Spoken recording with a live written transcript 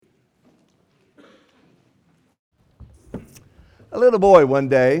A little boy one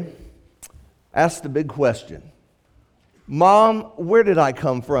day asked the big question, "Mom, where did I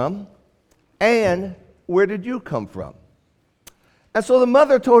come from? And where did you come from?" And so the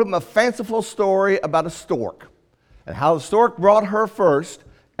mother told him a fanciful story about a stork and how the stork brought her first,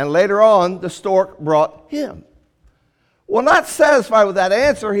 and later on the stork brought him. Well, not satisfied with that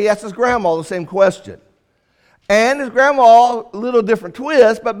answer, he asked his grandma the same question. And his grandma, a little different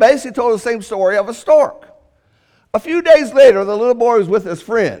twist, but basically told the same story of a stork. A few days later, the little boy was with his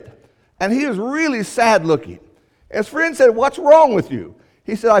friend, and he was really sad looking. His friend said, "What's wrong with you?"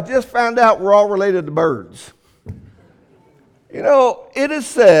 He said, "I just found out we're all related to birds." You know, it is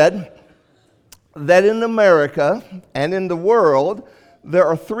said that in America and in the world, there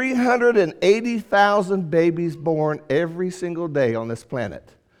are 380,000 babies born every single day on this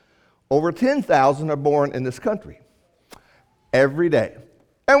planet. Over 10,000 are born in this country every day.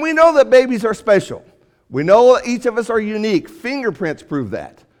 And we know that babies are special. We know that each of us are unique. Fingerprints prove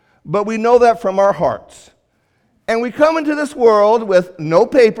that. But we know that from our hearts. And we come into this world with no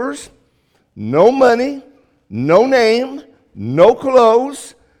papers, no money, no name, no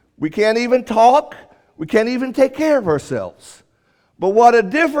clothes. We can't even talk. We can't even take care of ourselves. But what a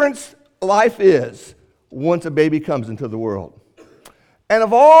difference life is once a baby comes into the world. And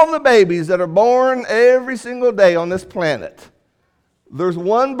of all the babies that are born every single day on this planet, there's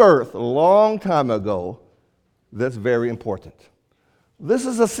one birth a long time ago that's very important. This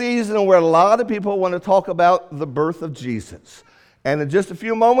is a season where a lot of people want to talk about the birth of Jesus. And in just a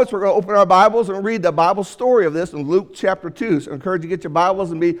few moments, we're going to open our Bibles and read the Bible story of this in Luke chapter 2. So I encourage you to get your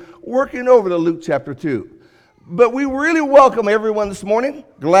Bibles and be working over to Luke chapter 2. But we really welcome everyone this morning.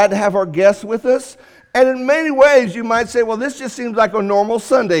 Glad to have our guests with us. And in many ways, you might say, well, this just seems like a normal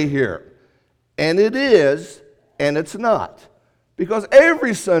Sunday here. And it is, and it's not. Because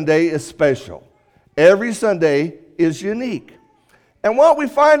every Sunday is special. Every Sunday is unique. And what we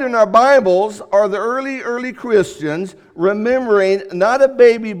find in our Bibles are the early Christians remembering not a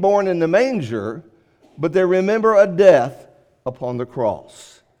baby born in the manger, but they remember a death upon the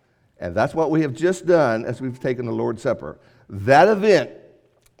cross. And that's what we have just done as we've taken the Lord's Supper. That event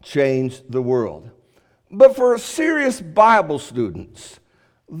changed the world. But for serious Bible students,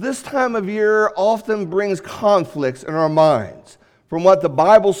 this time of year often brings conflicts in our minds from what the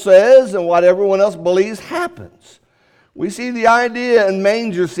Bible says and what everyone else believes happens. We see the idea in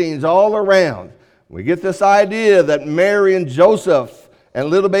manger scenes all around. We get this idea that Mary and Joseph and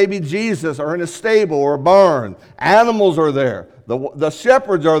little baby Jesus are in a stable or a barn. Animals are there. The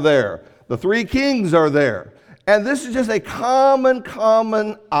shepherds are there. The three kings are there. And this is just a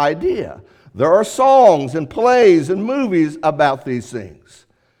common idea. There are songs and plays and movies about these things.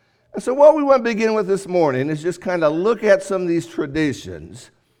 And so what we want to begin with this morning is just kind of look at some of these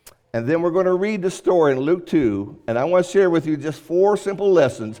traditions. And then we're going to read the story in Luke 2. And I want to share with you just 4 simple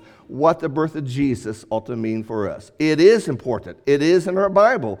lessons what the birth of Jesus ought to mean for us. It is important. It is in our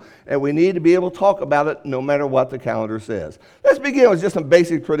Bible. And we need to be able to talk about it no matter what the calendar says. Let's begin with just some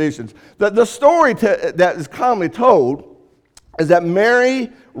basic traditions. The story that is commonly told is that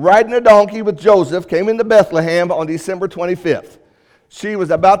Mary, riding a donkey with Joseph, came into Bethlehem on December 25th. She was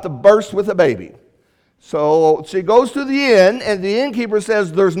about to burst with a baby. So she goes to the inn, and the innkeeper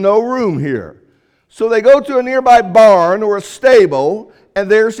says, "There's no room here." So they go to a nearby barn or a stable,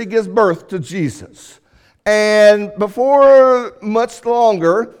 and there she gives birth to Jesus. And before much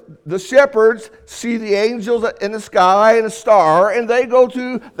longer, the shepherds see the angels in the sky and a star, and they go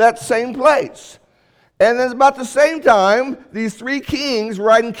to that same place. And then about the same time, these 3 kings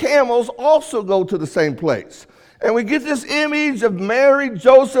riding camels also go to the same place. And we get this image of Mary,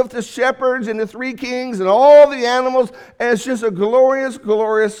 Joseph, the shepherds, and the 3 kings, and all the animals, and it's just a glorious,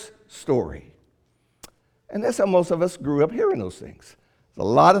 glorious story. And that's how most of us grew up hearing those things. There's a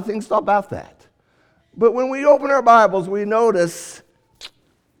lot of things about that. But when we open our Bibles, we notice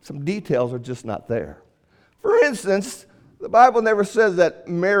some details are just not there. For instance, the Bible never says that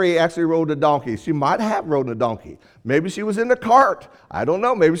Mary actually rode a donkey. She might have rode a donkey. Maybe she was in a cart. I don't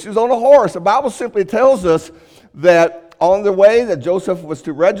know. Maybe she was on a horse. The Bible simply tells us that on the way that Joseph was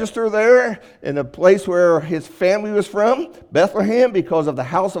to register there in a place where his family was from, Bethlehem, because of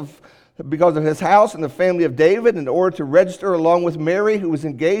his house and the family of David, in order to register along with Mary, who was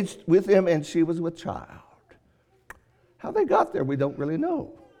engaged with him, and she was with child. How they got there, we don't really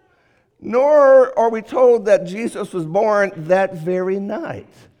know. Nor are we told that Jesus was born that very night.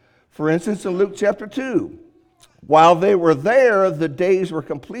 For instance, in Luke chapter 2, while they were there, the days were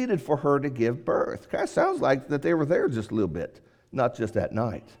completed for her to give birth. Kind of sounds like that they were there just a little bit, not just that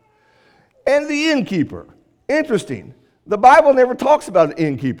night. And the innkeeper. Interesting. The Bible never talks about an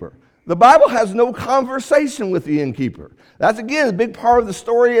innkeeper. The Bible has no conversation with the innkeeper. That's, again, a big part of the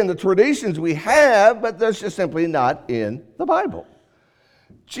story and the traditions we have, but that's just simply not in the Bible.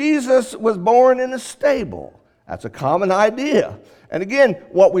 Jesus was born in a stable. That's a common idea. And again,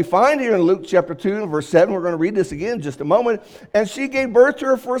 what we find here in Luke chapter 2 and verse 7, we're going to read this again in just a moment. And she gave birth to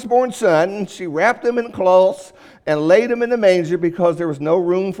her firstborn son, and she wrapped him in cloths and laid him in the manger because there was no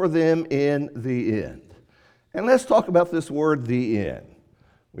room for them in the inn. And let's talk about this word, the inn.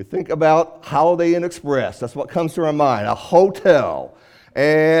 We think about Holiday Inn Express. That's what comes to our mind, a hotel.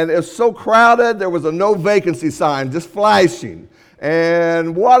 And it's so crowded, there was a no vacancy sign just flashing.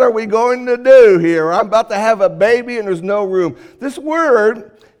 And what are we going to do here? I'm about to have a baby and there's no room. This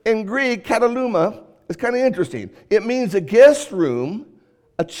word in Greek, kataluma, is kind of interesting. It means a guest room,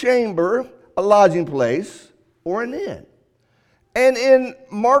 a chamber, a lodging place, or an inn. And in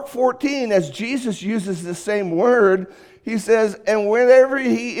Mark 14, as Jesus uses the same word, he says, and whenever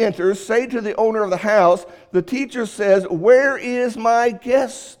he enters, say to the owner of the house, the teacher says, where is my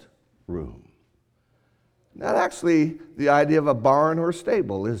guest room? Not actually the idea of a barn or a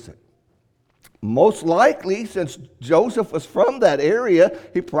stable, is it? Most likely, since Joseph was from that area,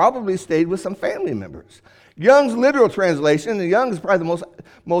 he probably stayed with some family members. Young's literal translation, and Young is probably the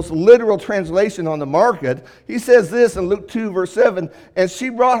most literal translation on the market. He says this in Luke 2, verse 7, and she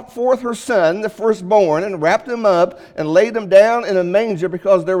brought forth her son, the firstborn, and wrapped him up and laid him down in a manger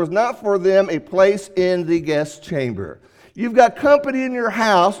because there was not for them a place in the guest chamber. You've got company in your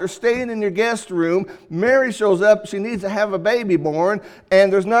house or staying in your guest room. Mary shows up. She needs to have a baby born,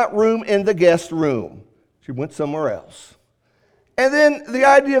 and there's not room in the guest room. She went somewhere else. And then the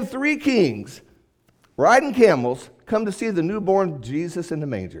idea of three kings riding camels come to see the newborn Jesus in the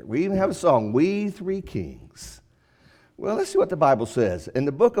manger. We even have a song, We Three Kings. Well, let's see what the Bible says. In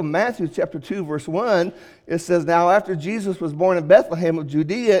the book of Matthew, chapter 2, verse 1, it says, now after Jesus was born in Bethlehem of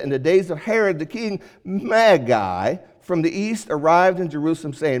Judea in the days of Herod the king, Magi from the east arrived in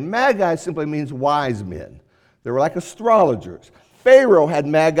Jerusalem, saying, Magi simply means wise men. They were like astrologers. Pharaoh had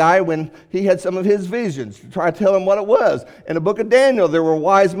Magi when he had some of his visions to try to tell him what it was. In the book of Daniel, there were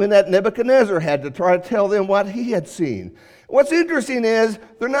wise men that Nebuchadnezzar had to try to tell them what he had seen. What's interesting is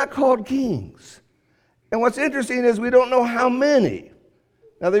they're not called kings. And what's interesting is we don't know how many.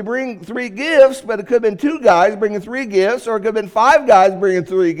 Now, they bring 3 gifts, but it could have been 2 guys bringing 3 gifts, or it could have been 5 guys bringing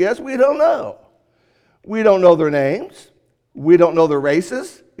 3 gifts. We don't know. We don't know their names. We don't know their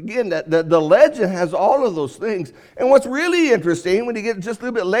races. Again, the legend has all of those things. And what's really interesting, when you get just a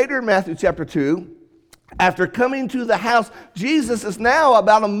little bit later in Matthew chapter 2, after coming to the house, Jesus is now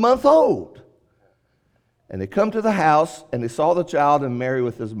about a month old. And they come to the house, and they saw the child and Mary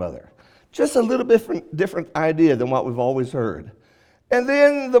with his mother. Just a little bit different idea than what we've always heard. And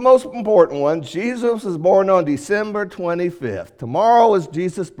then the most important one, Jesus was born on December 25th. Tomorrow is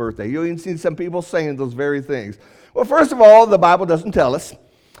Jesus' birthday. You'll even see some people saying those very things. Well, first of all, the Bible doesn't tell us.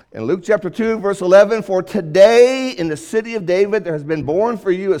 In Luke chapter 2, verse 11, for today in the city of David there has been born for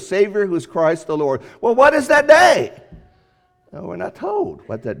you a Savior who is Christ the Lord. Well, what is that day? No, we're not told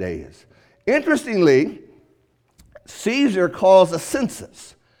what that day is. Interestingly, Caesar calls a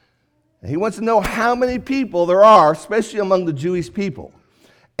census. He wants to know how many people there are, especially among the Jewish people.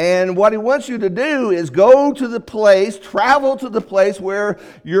 And what he wants you to do is go to the place, travel to the place where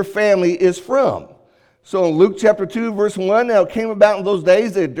your family is from. So in Luke chapter 2, verse 1, now it came about in those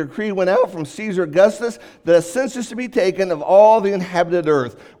days that a decree went out from Caesar Augustus that a census to be taken of all the inhabited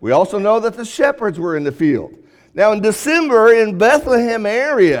earth. We also know that the shepherds were in the field. Now in December in Bethlehem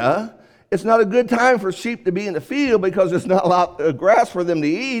area, it's not a good time for sheep to be in the field because there's not a lot of grass for them to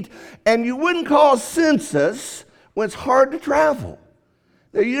eat. And you wouldn't call a census when it's hard to travel.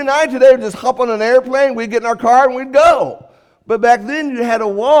 Now, you and I today would just hop on an airplane, we'd get in our car and we'd go. But back then you had to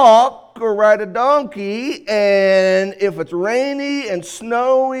walk or ride a donkey, and if it's rainy and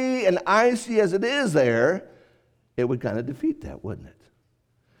snowy and icy as it is there, it would kind of defeat that, wouldn't it?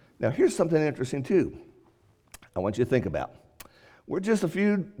 Now here's something interesting too I want you to think about. We're just a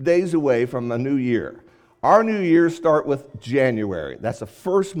few days away from a new year. Our new years start with January. That's the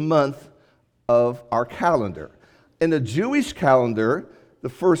first month of our calendar. In the Jewish calendar, the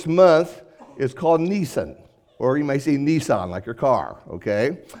first month is called Nisan, or you may say Nissan, like your car,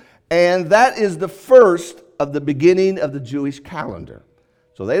 okay? And that is the first of the beginning of the Jewish calendar.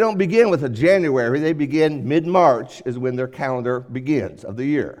 So they don't begin with a January, they begin mid-March is when their calendar begins of the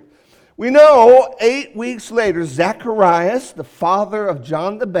year. We know 8 weeks later, Zacharias, the father of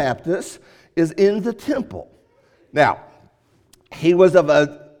John the Baptist, is in the temple. Now, he was of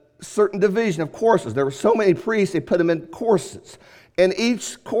a certain division of courses. There were so many priests, they put him in courses. And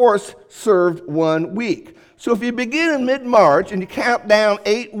each course served 1 week. So if you begin in mid-March and you count down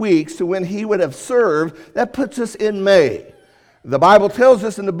 8 weeks to when he would have served, that puts us in May. The Bible tells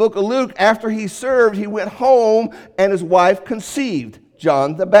us in the book of Luke, after he served, he went home and his wife conceived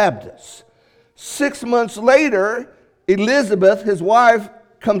John the Baptist. 6 months later, Elizabeth, his wife,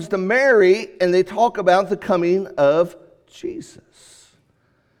 comes to Mary, and they talk about the coming of Jesus,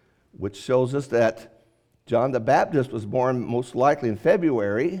 which shows us that John the Baptist was born most likely in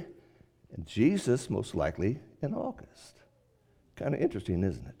February, and Jesus most likely in August. Kind of interesting,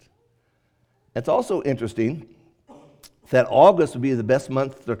 isn't it? It's also interesting that August would be the best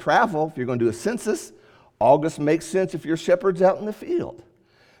month to travel if you're going to do a census. August makes sense if you're shepherds out in the field.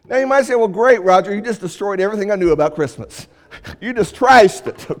 Now you might say, well, great, Roger, you just destroyed everything I knew about Christmas. You just trashed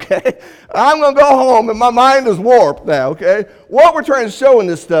it, okay? I'm going to go home and my mind is warped now, okay? What we're trying to show in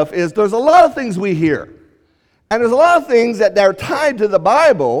this stuff is there's a lot of things we hear. And there's a lot of things that are tied to the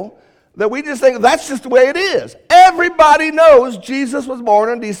Bible that we just think that's just the way it is. Everybody knows Jesus was born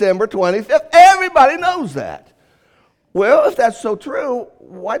on December 25th. Everybody knows that. Well, if that's so true,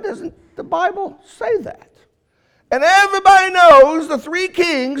 why doesn't the Bible say that? And everybody knows the 3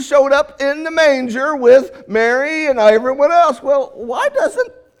 kings showed up in the manger with Mary and everyone else. Well, why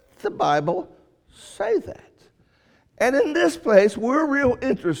doesn't the Bible say that? And in this place, we're real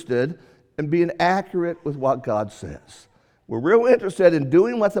interested in being accurate with what God says. We're real interested in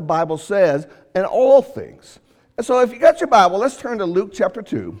doing what the Bible says in all things. And so if you got your Bible, let's turn to Luke chapter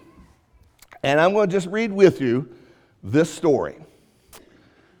 2. And I'm going to just read with you this story,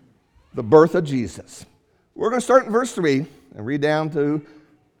 the birth of Jesus. We're going to start in verse 3 and read down to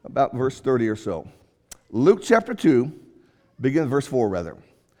about verse 30 or so. Luke chapter 2, begin verse 4 rather.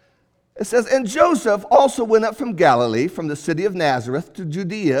 It says, "And Joseph also went up from Galilee, from the city of Nazareth to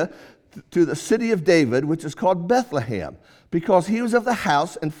Judea, to the city of David, which is called Bethlehem, because he was of the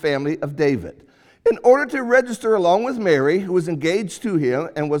house and family of David, in order to register along with Mary, who was engaged to him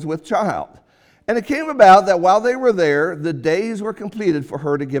and was with child. And it came about that while they were there, the days were completed for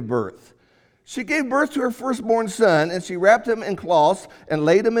her to give birth. She gave birth to her firstborn son, and she wrapped him in cloths and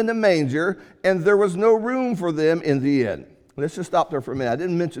laid him in a manger, and there was no room for them in the inn." Let's just stop there for a minute. I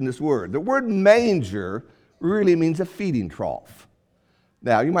didn't mention this word. The word manger really means a feeding trough.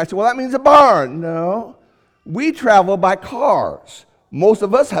 Now, you might say, well, that means a barn. No. We travel by cars. Most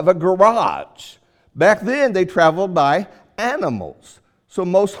of us have a garage. Back then, they traveled by animals. So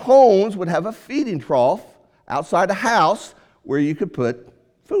most homes would have a feeding trough outside the house where you could put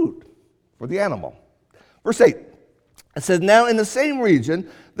food for the animal. Verse 8, it says, "Now in the same region,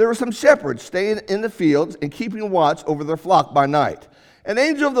 there were some shepherds staying in the fields and keeping watch over their flock by night. An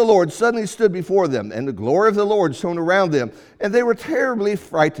angel of the Lord suddenly stood before them, and the glory of the Lord shone around them, and they were terribly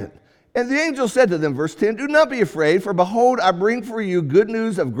frightened. And the angel said to them," verse 10, "Do not be afraid, for behold, I bring for you good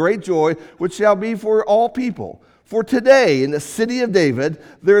news of great joy, which shall be for all people. For today, in the city of David,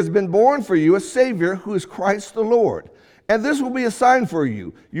 there has been born for you a Savior, who is Christ the Lord. And this will be a sign for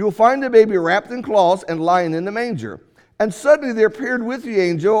you. You will find the baby wrapped in cloths and lying in the manger." And suddenly there appeared with the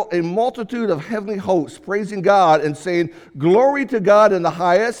angel a multitude of heavenly hosts, praising God and saying, "Glory to God in the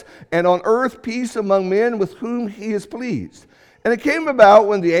highest, and on earth peace among men with whom he is pleased." And it came about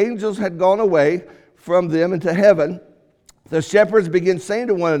when the angels had gone away from them into heaven, the shepherds began saying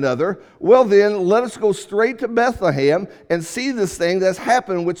to one another, "Well then, let us go straight to Bethlehem and see this thing that's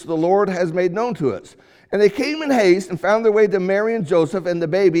happened, which the Lord has made known to us." And they came in haste and found their way to Mary and Joseph and the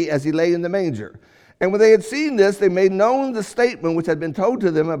baby as he lay in the manger. And when they had seen this, they made known the statement which had been told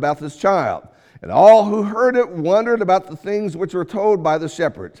to them about this child. And all who heard it wondered about the things which were told by the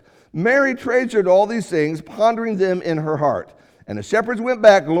shepherds. Mary treasured all these things, pondering them in her heart. And the shepherds went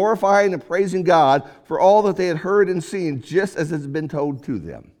back, glorifying and praising God for all that they had heard and seen, just as it had been told to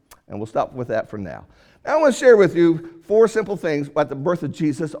them. And we'll stop with that for now. Now I want to share with you 4 simple things about the birth of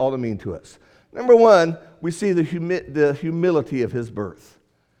Jesus ought to mean to us. Number 1, we see the humility of his birth.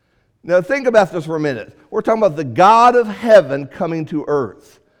 Now think about this for a minute. We're talking about the God of heaven coming to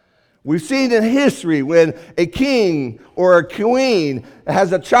earth. We've seen in history when a king or a queen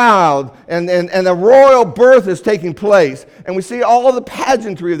has a child and a royal birth is taking place. And we see all the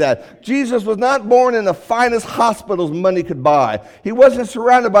pageantry of that. Jesus was not born in the finest hospitals money could buy. He wasn't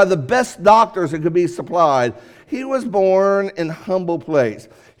surrounded by the best doctors that could be supplied. He was born in a humble place.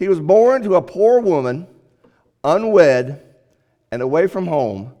 He was born to a poor woman, unwed, and away from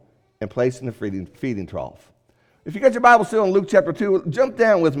home, and placed in the feeding trough. If you got your Bible still in Luke chapter 2, jump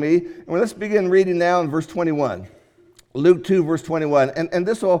down with me, and let's begin reading now in verse 21. Luke 2, verse 21, and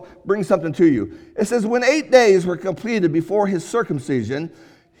this will bring something to you. It says, "When 8 days were completed before his circumcision,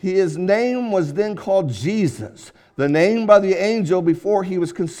 his name was then called Jesus, the name by the angel before he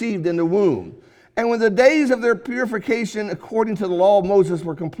was conceived in the womb. And when the days of their purification according to the law of Moses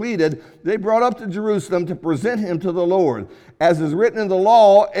were completed, they brought up to Jerusalem to present him to the Lord. As is written in the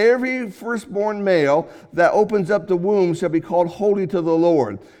law, every firstborn male that opens up the womb shall be called holy to the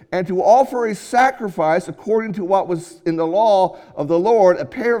Lord. And to offer a sacrifice according to what was in the law of the Lord, a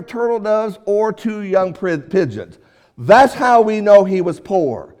pair of turtle doves or 2 young pigeons. That's how we know he was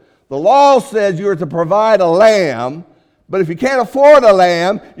poor. The law says you are to provide a lamb. But if you can't afford a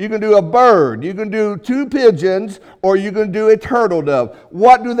lamb, you can do a bird. You can do 2 pigeons, or you can do a turtle dove.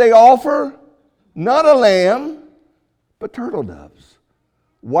 What do they offer? Not a lamb, but turtle doves.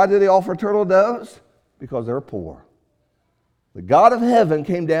 Why do they offer turtle doves? Because they're poor. The God of heaven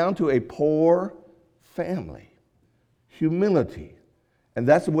came down to a poor family. Humility. And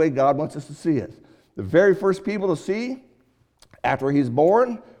that's the way God wants us to see it. The very first people to see after he's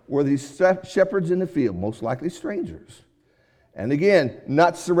born were these shepherds in the field, most likely strangers. And again,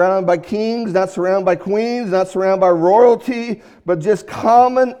 not surrounded by kings, not surrounded by queens, not surrounded by royalty, but just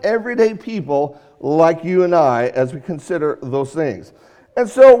common, everyday people like you and I as we consider those things. And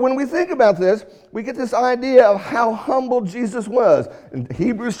so when we think about this, we get this idea of how humble Jesus was. In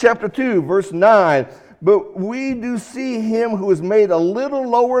Hebrews chapter 2, verse 9, but we do see him who is made a little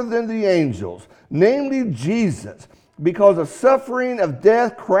lower than the angels, namely Jesus, because of suffering of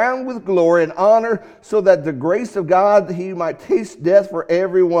death, crowned with glory and honor, so that the grace of God he might taste death for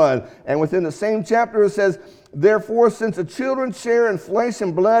everyone. And within the same chapter it says, therefore, since the children share in flesh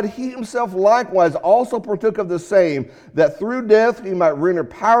and blood, he himself likewise also partook of the same, that through death he might render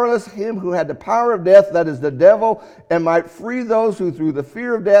powerless him who had the power of death, that is the devil, and might free those who through the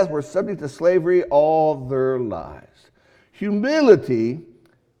fear of death were subject to slavery all their lives. Humility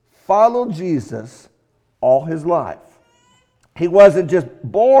followed Jesus all his life. He wasn't just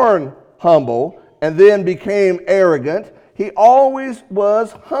born humble and then became arrogant. He always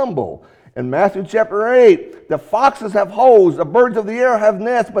was humble. In Matthew chapter 8, the foxes have holes, the birds of the air have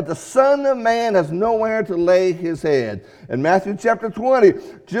nests, but the Son of Man has nowhere to lay his head. In Matthew chapter 20,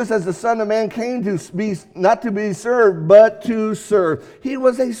 just as the Son of Man came to be, not to be served, but to serve. He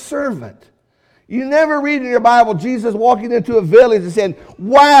was a servant. You never read in your Bible Jesus walking into a village and saying,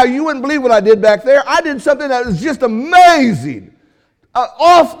 wow, you wouldn't believe what I did back there. I did something that was just amazing,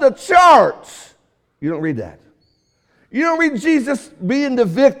 off the charts. You don't read that. You don't read Jesus being the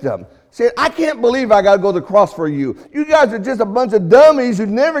victim, saying, I can't believe I got to go to the cross for you. You guys are just a bunch of dummies who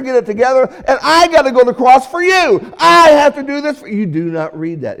never get it together, and I got to go to the cross for you. I have to do this for you. You do not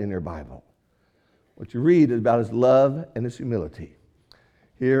read that in your Bible. What you read is about his love and his humility.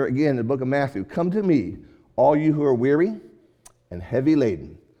 Here again in the book of Matthew, come to me, all you who are weary and heavy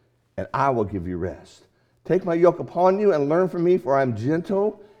laden, and I will give you rest. Take my yoke upon you and learn from me, for I am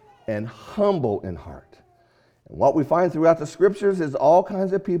gentle and humble in heart. And what we find throughout the scriptures is all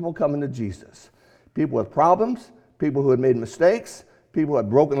kinds of people coming to Jesus. People with problems, people who had made mistakes, people who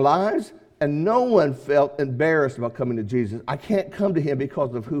had broken lives, and no one felt embarrassed about coming to Jesus. I can't come to him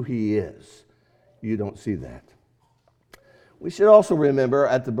because of who he is. You don't see that. We should also remember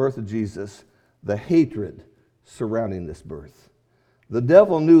at the birth of Jesus the hatred surrounding this birth. The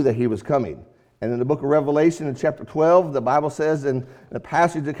devil knew that he was coming. And in the book of Revelation in chapter 12, the Bible says in the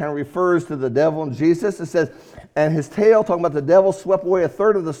passage that kind of refers to the devil and Jesus, it says, and his tail, talking about the devil, swept away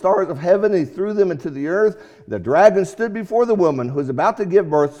 1/3 of the stars of heaven, and he threw them into the earth. The dragon stood before the woman who was about to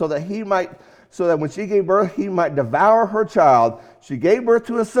give birth so that when she gave birth, he might devour her child. She gave birth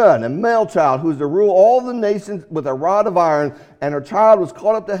to a son, a male child, who is to rule all the nations with a rod of iron, and her child was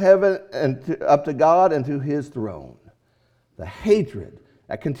caught up to heaven and up to God and to his throne. The hatred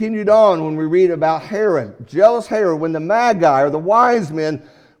that continued on when we read about Herod, jealous Herod, when the Magi or the wise men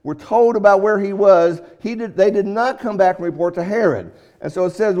were told about where he was, they did not come back and report to Herod. And so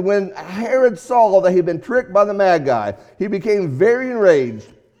it says, when Herod saw that he'd been tricked by the Magi, he became very enraged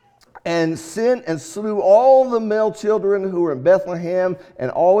and sent and slew all the male children who were in Bethlehem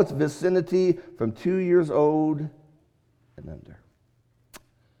and all its vicinity from 2 years old and under.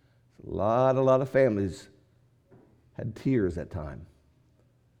 A lot of families had tears that time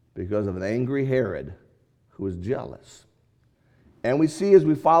because of an angry Herod who was jealous. And we see as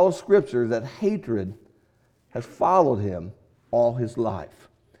we follow Scripture that hatred has followed him all his life.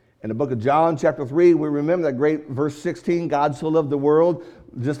 In the book of John, chapter 3, we remember that great verse 16, God so loved the world.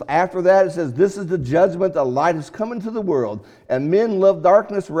 Just after that, it says, this is the judgment, the light has come into the world, and men love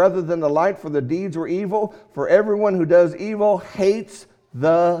darkness rather than the light, for their deeds were evil. For everyone who does evil hates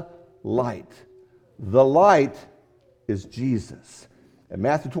the light. The light is Jesus. In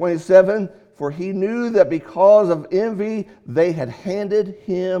Matthew 27, for he knew that because of envy, they had handed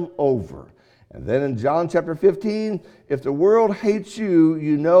him over. And then in John chapter 15, if the world hates you,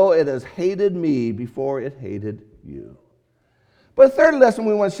 you know it has hated me before it hated you. But the third lesson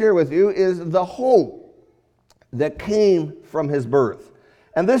we want to share with you is the hope that came from his birth.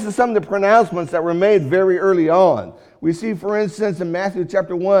 And this is some of the pronouncements that were made very early on. We see, for instance, in Matthew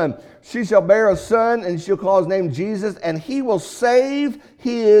chapter 1, she shall bear a son, and she'll call his name Jesus, and he will save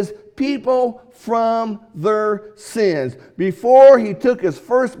his people from their sins. Before he took his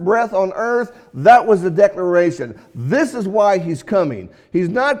first breath on earth, that was the declaration. This is why he's coming. He's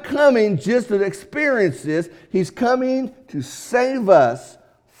not coming just to experience this. He's coming to save us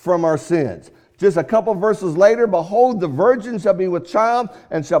from our sins. Just a couple verses later, behold, the virgin shall be with child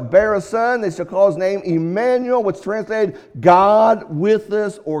and shall bear a son. They shall call his name Immanuel, which translated God with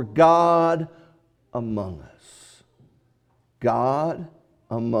us, or God among us. God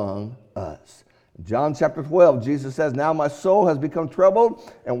among us. John chapter 12, Jesus says, now my soul has become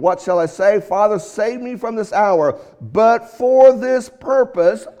troubled, and what shall I say? Father, save me from this hour. But for this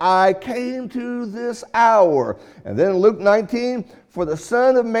purpose I came to this hour. And then in Luke 19, for the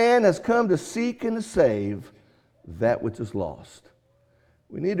Son of Man has come to seek and to save that which is lost.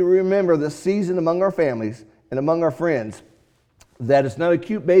 We need to remember this season among our families and among our friends, that it's not a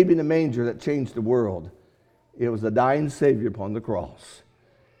cute baby in a manger that changed the world. It was the dying Savior upon the cross.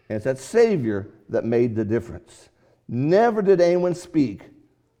 And it's that Savior that made the difference. Never did anyone speak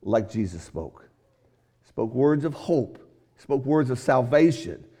like Jesus spoke. He spoke words of hope. He spoke words of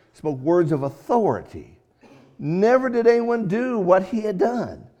salvation. He spoke words of authority. Never did anyone do what he had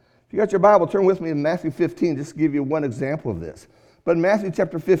done. If you got your Bible, turn with me to Matthew 15, just to give you one example of this. But in Matthew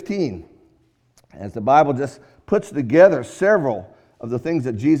chapter 15, as the Bible just puts together several of the things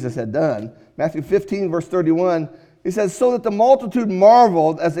that Jesus had done, Matthew 15, verse 31, he says, so that the multitude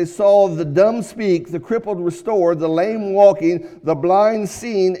marveled as they saw the dumb speak, the crippled restored, the lame walking, the blind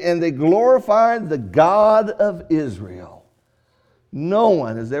seeing, and they glorified the God of Israel. No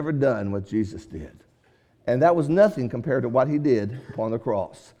one has ever done what Jesus did. And that was nothing compared to what he did upon the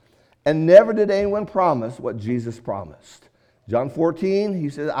cross. And never did anyone promise what Jesus promised. John 14, he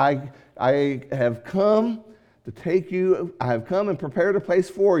says, I have come to take you, I have come and prepared a place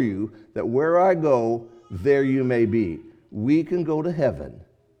for you, that where I go, there you may be. We can go to heaven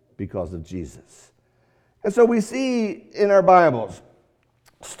because of Jesus. And so we see in our Bibles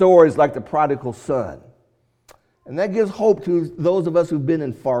stories like the prodigal son. And that gives hope to those of us who've been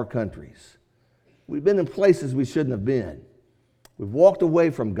in far countries. We've been in places we shouldn't have been. We've walked away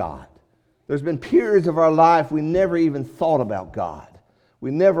from God. There's been periods of our life we never even thought about God.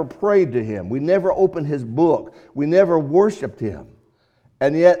 We never prayed to him. We never opened his book. We never worshiped him.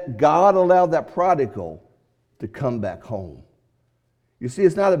 And yet God allowed that prodigal to come back home. You see,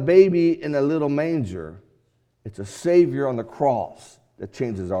 it's not a baby in a little manger. It's a Savior on the cross that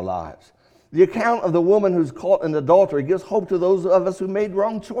changes our lives. The account of the woman who's caught in adultery gives hope to those of us who made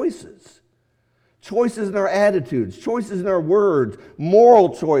wrong choices. Choices in our attitudes, choices in our words,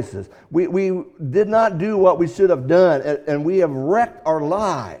 moral choices. We did not do what we should have done, and we have wrecked our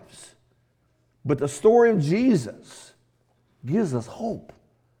lives. But the story of Jesus gives us hope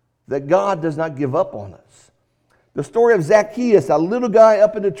that God does not give up on us. The story of Zacchaeus, a little guy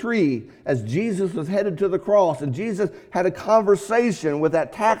up in a tree, as Jesus was headed to the cross, and Jesus had a conversation with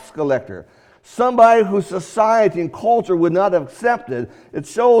that tax collector, somebody whose society and culture would not have accepted. It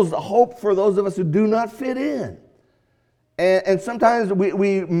shows hope for those of us who do not fit in. And sometimes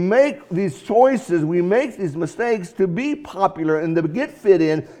we make these choices, we make these mistakes to be popular and to get fit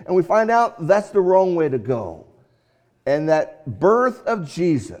in, and we find out that's the wrong way to go. And that birth of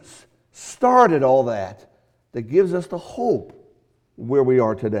Jesus started all that gives us the hope where we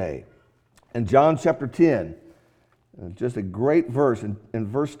are today. In John chapter 10, just a great verse in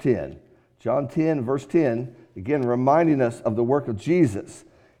verse 10. John 10, verse 10, again reminding us of the work of Jesus.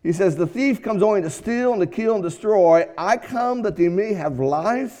 He says, the thief comes only to steal and to kill and destroy. I come that they may have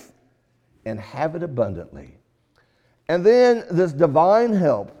life and have it abundantly. And then this divine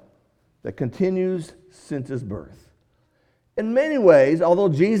help that continues since his birth. In many ways, although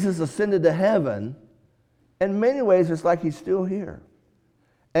Jesus ascended to heaven, in many ways it's like he's still here.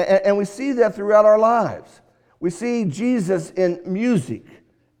 And we see that throughout our lives. We see Jesus in music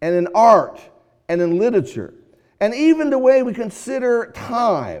and in art and in literature. And even the way we consider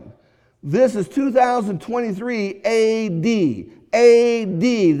time. This is 2023 AD. AD,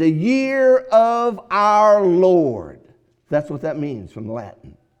 the year of our Lord. That's what that means from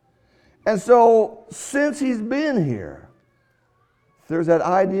Latin. And so, since he's been here, there's that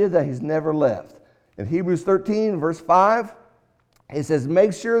idea that he's never left. In Hebrews 13, verse 5, He says,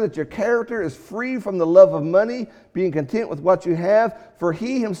 make sure that your character is free from the love of money, being content with what you have, for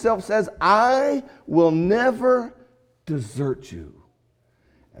he himself says, I will never desert you.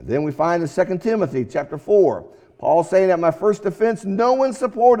 And then we find in 2 Timothy chapter 4, Paul saying, at my first defense, no one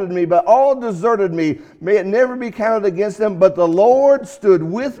supported me, but all deserted me. May it never be counted against them, but the Lord stood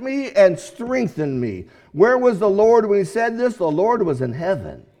with me and strengthened me. Where was the Lord when he said this? The Lord was in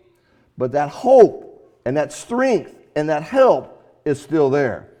heaven. But that hope and that strength and that help is still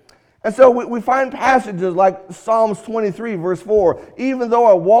there. And so we find passages like Psalms 23, verse 4. Even though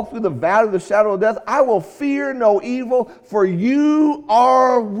I walk through the valley of the shadow of death, I will fear no evil, for you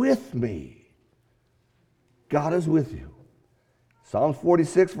are with me. God is with you. Psalms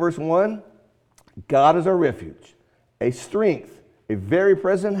 46, verse 1. God is our refuge, a strength, a very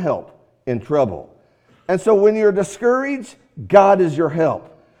present help in trouble. And so when you're discouraged, God is your help.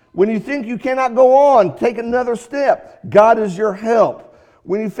 When you think you cannot go on, take another step. God is your help.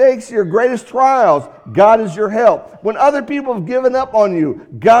 When you face your greatest trials, God is your help. When other people have given up on you,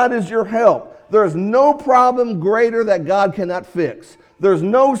 God is your help. There is no problem greater that God cannot fix. There's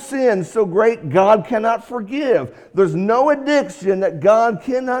no sin so great God cannot forgive. There's no addiction that God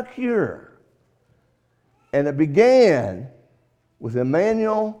cannot cure. And it began with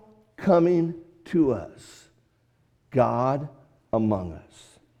Immanuel coming to us, God among us.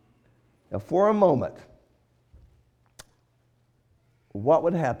 Now, for a moment, what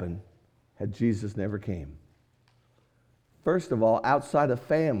would happen had Jesus never came? First of all, outside of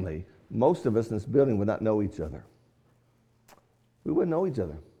family, most of us in this building would not know each other. We wouldn't know each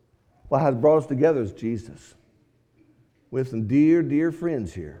other. What has brought us together is Jesus. We have some dear, dear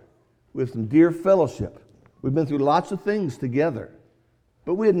friends here. We have some dear fellowship. We've been through lots of things together.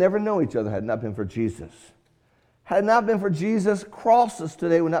 But we had never known each other had it not been for Jesus. Had it not been for Jesus, crosses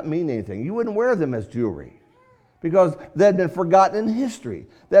today would not mean anything. You wouldn't wear them as jewelry because they had been forgotten in history.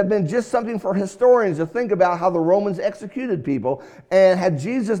 They had been just something for historians to think about how the Romans executed people. And had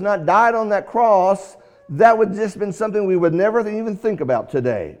Jesus not died on that cross, that would just been something we would never even think about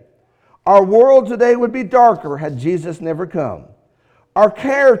today. Our world today would be darker had Jesus never come. Our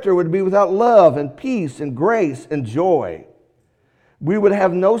character would be without love and peace and grace and joy. We would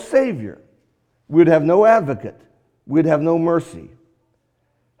have no Savior. We would have no advocate. We'd have no mercy.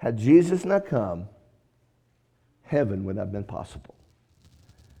 Had Jesus not come, heaven would not have been possible.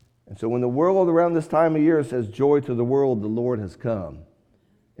 And so when the world around this time of year says, joy to the world, the Lord has come,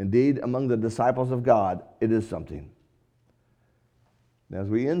 indeed, among the disciples of God, it is something. Now, as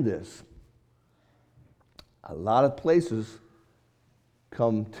we end this, a lot of places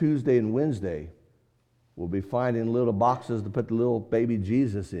come Tuesday and Wednesday will be finding little boxes to put the little baby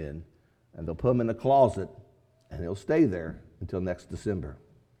Jesus in, and they'll put him in a closet, and he'll stay there until next December.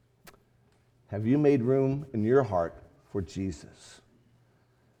 Have you made room in your heart for Jesus?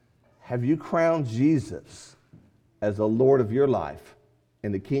 Have you crowned Jesus as the Lord of your life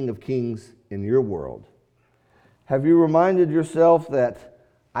and the King of Kings in your world? Have you reminded yourself that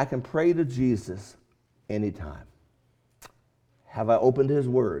I can pray to Jesus anytime? Have I opened his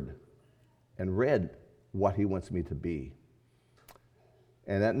word and read what he wants me to be?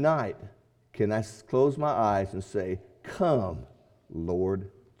 And at night, can I close my eyes and say, come, Lord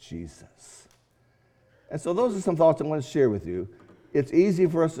Jesus? And so those are some thoughts I want to share with you. It's easy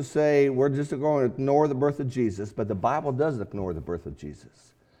for us to say we're just going to ignore the birth of Jesus, but the Bible doesn't ignore the birth of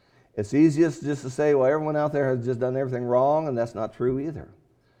Jesus. It's easiest just to say, well, everyone out there has just done everything wrong, and that's not true either.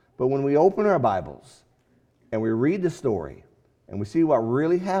 But when we open our Bibles and we read the story and we see what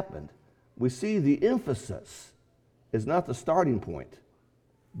really happened, we see the emphasis is not the starting point,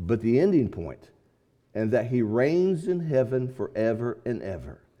 but the ending point, and that he reigns in heaven forever and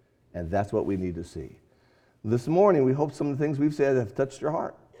ever. And that's what we need to see. This morning, we hope some of the things we've said have touched your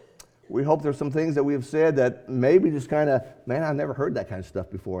heart. We hope there's some things that we have said that maybe just kind of, man, I've never heard that kind of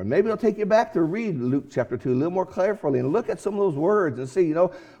stuff before. And maybe it'll take you back to read Luke chapter 2 a little more carefully and look at some of those words and see,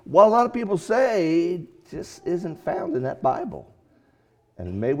 what a lot of people say just isn't found in that Bible.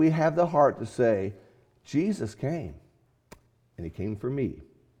 And may we have the heart to say, Jesus came, and he came for me,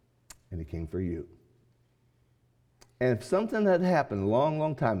 and he came for you. And if something had happened a long,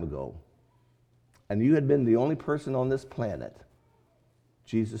 long time ago, and you had been the only person on this planet,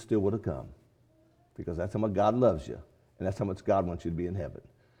 Jesus still would have come. Because that's how much God loves you, and that's how much God wants you to be in heaven.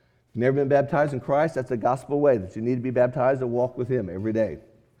 If you've never been baptized in Christ, that's the gospel way, that you need to be baptized and walk with him every day.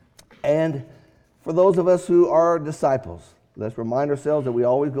 And for those of us who are disciples, let's remind ourselves that we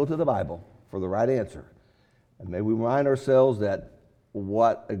always go to the Bible for the right answer. And may we remind ourselves that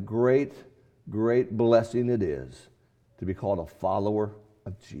what a great, great blessing it is to be called a follower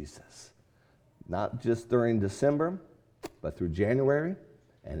of Jesus. Not just during December, But through January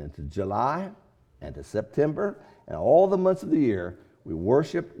and into July and to September and all the months of the year, we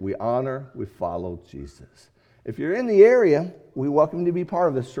worship, we honor, we follow Jesus. If you're in the area, we welcome you to be part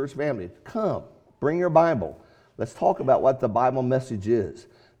of this church family. Come, bring your Bible. Let's talk about what the Bible message is.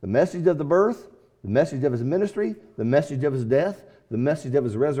 The message of the birth, the message of his ministry, the message of his death, the message of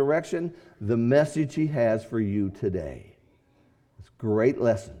his resurrection, the message he has for you today. It's great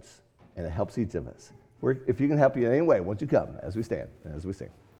lessons, and it helps each of us. If you can help you in any way, won't you come as we stand and as we sing.